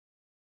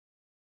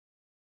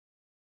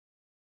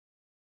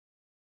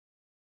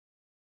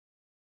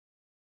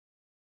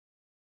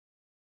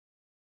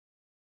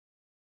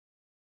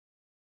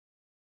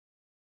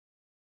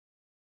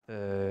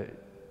The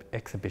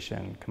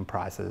exhibition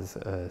comprises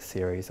a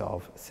series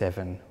of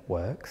 7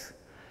 works.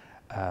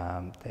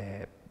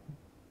 They're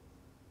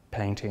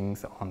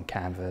paintings on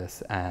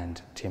canvas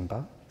and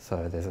timber,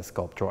 so there's a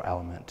sculptural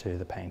element to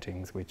the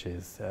paintings, which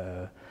is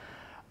a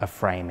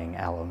framing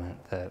element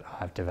that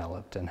I've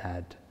developed and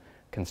had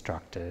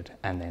constructed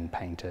and then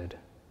painted.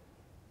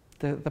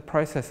 The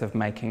process of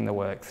making the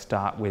work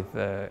starts with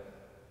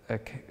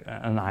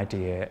an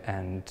idea,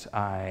 and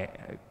I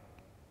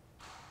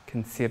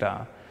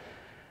consider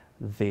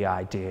the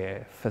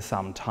idea for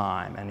some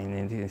time, and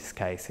in this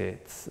case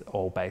it's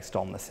all based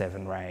on the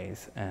 7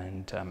 rays,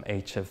 and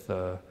each of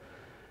the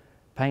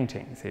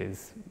paintings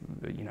is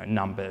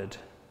numbered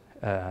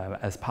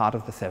as part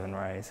of the 7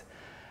 rays.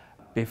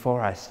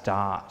 Before I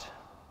start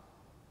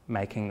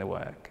making the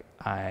work,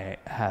 I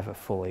have a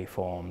fully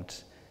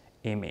formed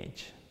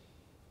image,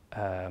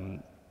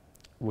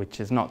 which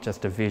is not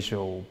just a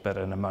visual but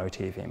an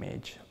emotive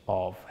image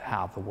of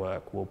how the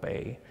work will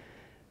be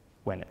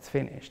when it's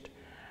finished.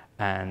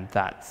 And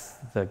that's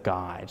the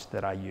guide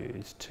that I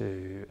use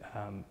to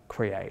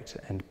create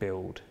and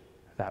build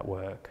that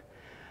work,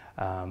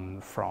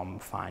 from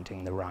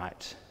finding the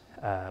right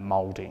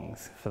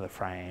mouldings for the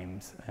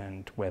frames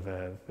and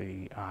whether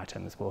the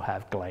items will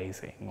have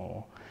glazing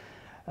or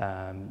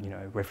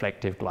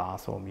reflective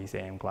glass or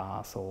museum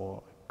glass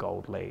or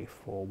gold leaf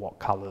or what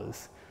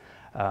colours.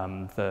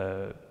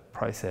 The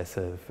process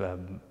of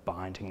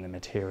binding the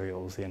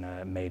materials in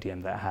a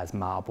medium that has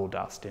marble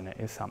dust in it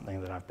is something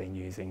that I've been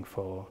using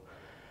for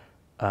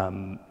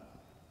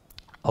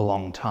a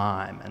long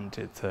time, and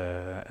it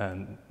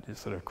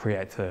sort of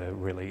creates a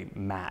really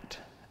matte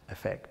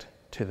effect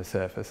to the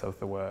surface of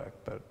the work,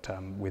 but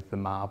with the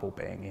marble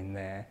being in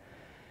there,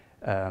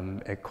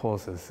 it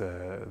causes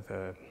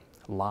the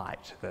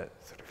light that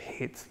sort of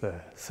hits the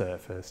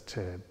surface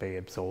to be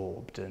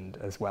absorbed, and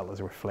as well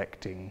as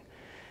reflecting,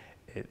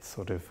 it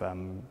sort of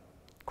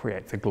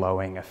creates a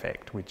glowing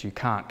effect which you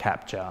can't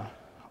capture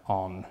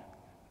on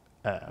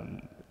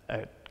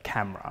a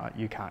camera.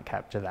 You can't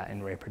capture that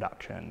in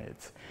reproduction.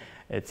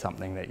 It's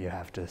something that you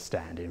have to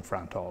stand in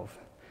front of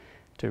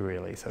to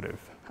really sort of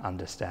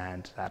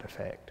understand that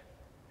effect.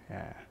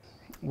 Yeah.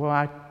 Well,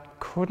 I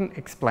couldn't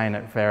explain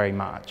it very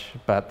much,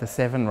 but the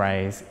 7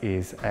 rays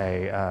is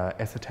a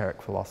esoteric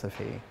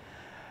philosophy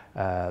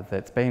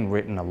that's been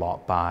written a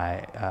lot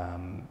by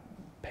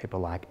people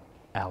like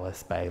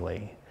Alice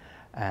Bailey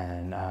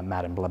and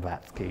Madame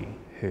Blavatsky,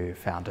 who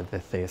founded the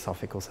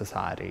Theosophical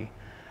Society.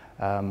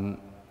 A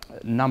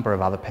number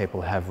of other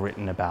people have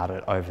written about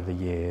it over the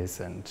years,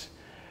 and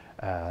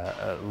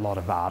a lot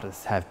of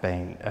artists have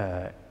been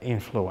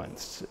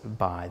influenced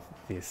by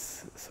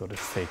this sort of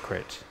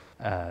secret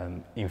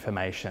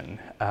information.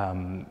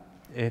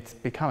 It's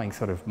becoming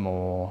sort of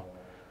more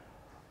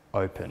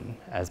open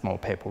as more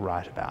people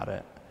write about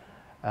it.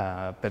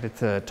 But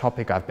it's a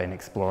topic I've been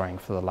exploring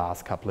for the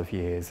last couple of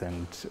years,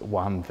 and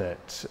one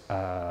that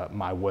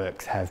my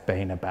works have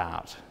been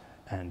about,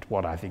 and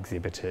what I've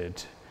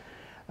exhibited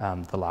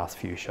the last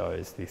few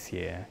shows this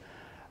year.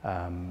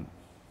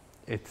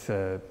 It's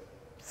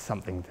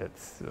something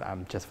that's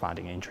I'm just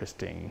finding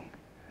interesting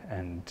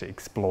and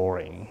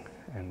exploring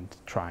and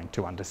trying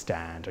to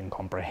understand and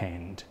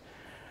comprehend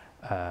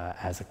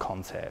as a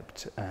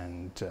concept,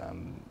 and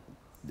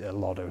a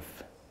lot of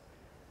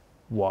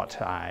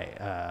what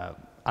I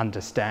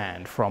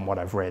understand from what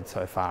I've read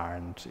so far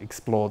and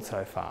explored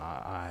so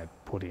far, I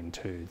put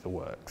into the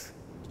works.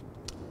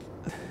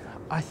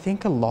 I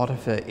think a lot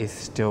of it is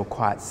still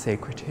quite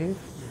secretive,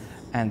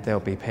 and there'll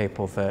be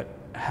people that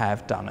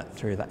have done it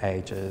through the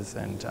ages,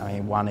 and I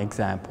mean, one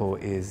example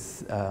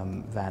is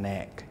Van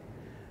Eyck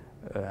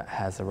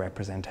has a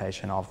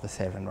representation of the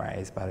 7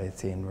 rays, but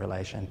it's in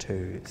relation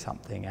to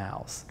something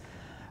else,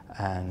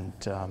 and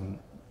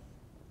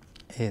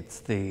it's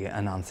the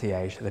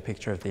Annunciation, the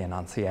picture of the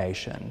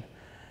Annunciation,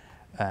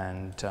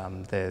 and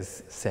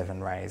there's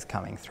 7 rays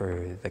coming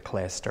through the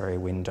clerestory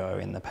window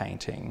in the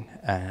painting,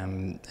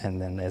 and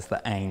then there's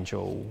the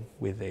angel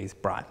with these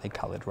brightly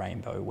coloured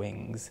rainbow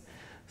wings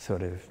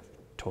sort of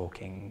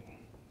talking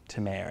to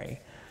Mary.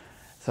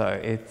 So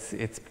it's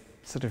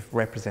sort of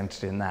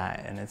represented in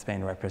that, and it's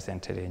been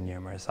represented in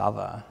numerous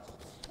other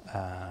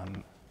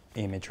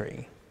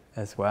imagery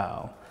as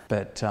well.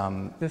 But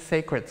the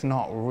secret's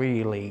not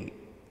really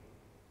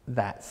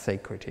that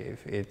secretive.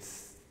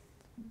 It's,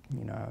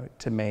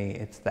 to me,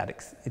 it's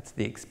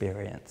the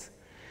experience.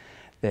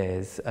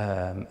 There's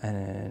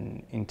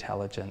an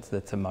intelligence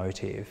that's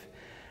emotive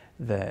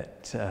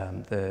that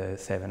the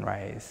 7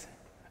 rays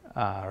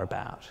are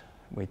about,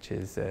 which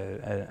is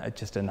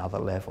just another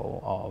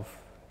level of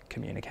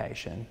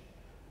communication.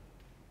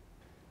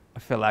 I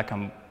feel like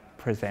I'm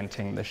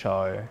presenting the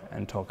show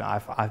and talking.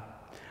 I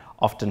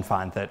often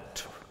find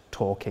that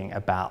talking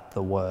about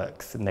the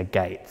works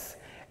negates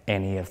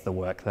any of the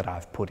work that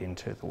I've put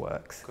into the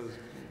works. Because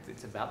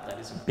it's about that,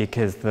 isn't it?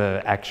 Because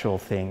the actual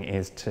thing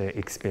is to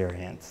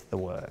experience the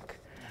work,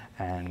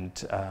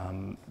 and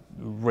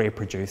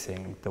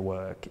reproducing the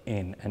work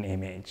in an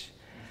image.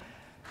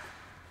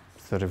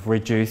 sort of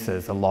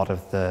reduces a lot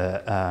of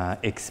the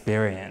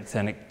experience,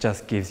 and it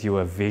just gives you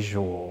a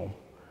visual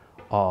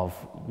of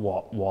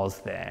what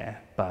was there,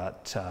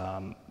 but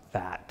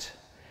that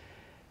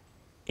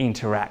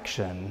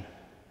interaction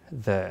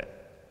that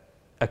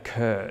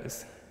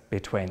occurs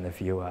between the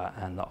viewer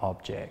and the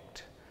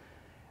object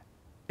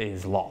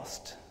is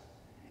lost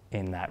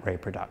in that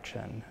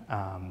reproduction.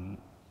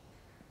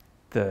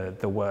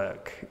 The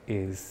work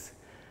is,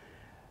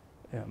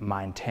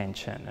 my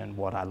intention, and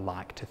what I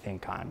like to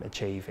think I'm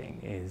achieving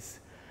is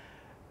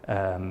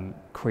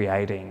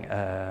creating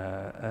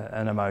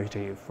an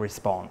emotive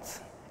response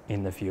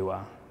in the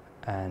viewer,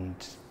 and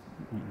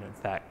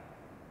that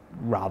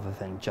rather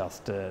than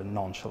just a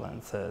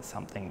nonchalance,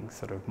 something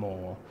sort of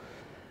more.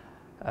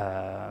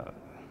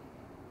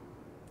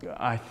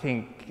 I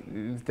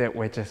think that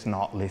we're just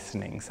not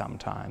listening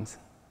sometimes.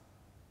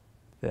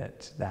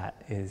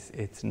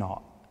 It's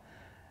not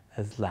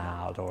as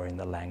loud or in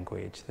the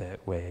language that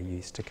we're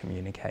used to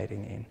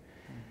communicating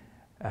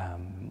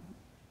in.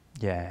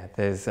 Yeah,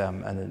 there's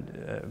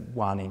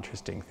one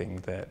interesting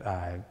thing that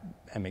I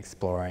am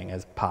exploring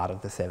as part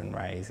of the Seven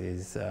Rays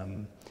is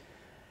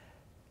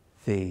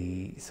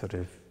the sort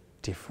of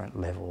different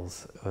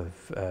levels of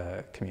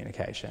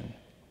communication,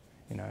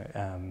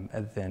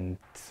 and then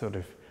sort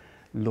of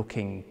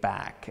looking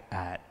back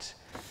at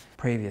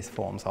previous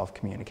forms of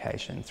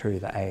communication through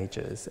the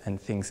ages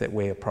and things that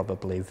we're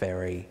probably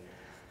very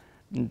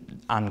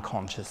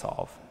unconscious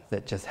of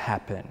that just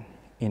happen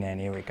in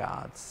any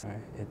regards.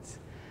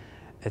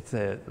 It's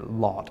a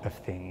lot of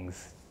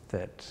things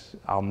that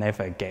I'll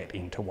never get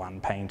into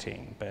one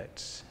painting,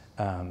 but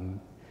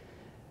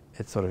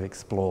it sort of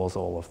explores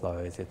all of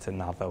those. It's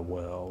another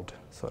world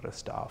sort of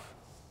stuff.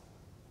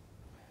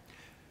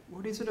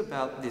 What is it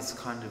about this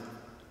kind of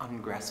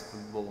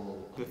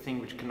ungraspable, the thing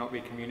which cannot be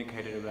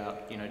communicated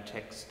about,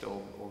 text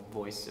or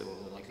voice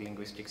or like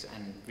linguistics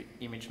and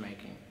image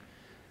making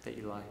that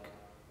you like?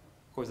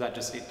 Or is that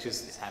it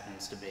just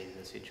happens to be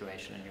the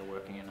situation and you're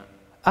working in it?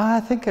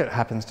 I think it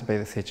happens to be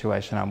the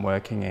situation I'm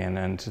working in,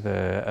 and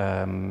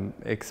the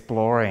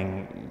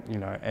exploring,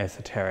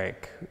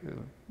 esoteric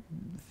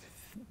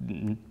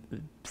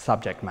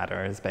subject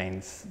matter has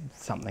been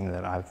something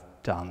that I've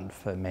done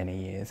for many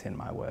years in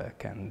my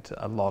work, and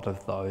a lot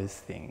of those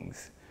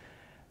things,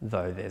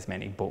 though there's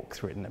many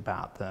books written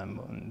about them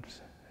and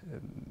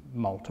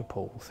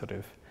multiple sort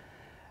of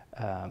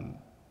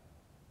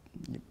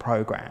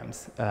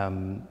programs,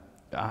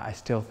 I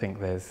still think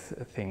there's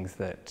things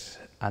that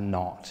are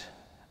not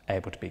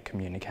able to be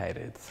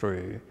communicated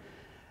through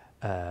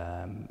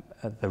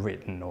the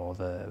written or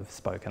the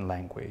spoken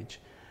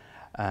language,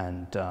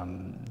 and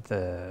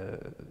the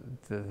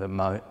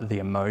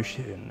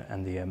emotion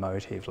and the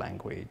emotive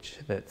language,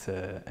 that's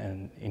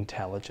an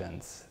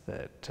intelligence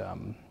that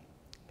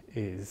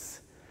is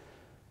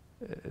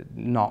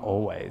not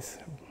always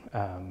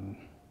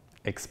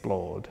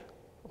explored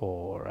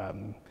or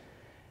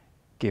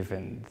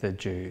given the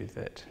due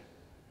that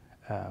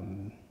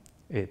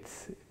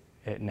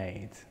it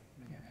needs.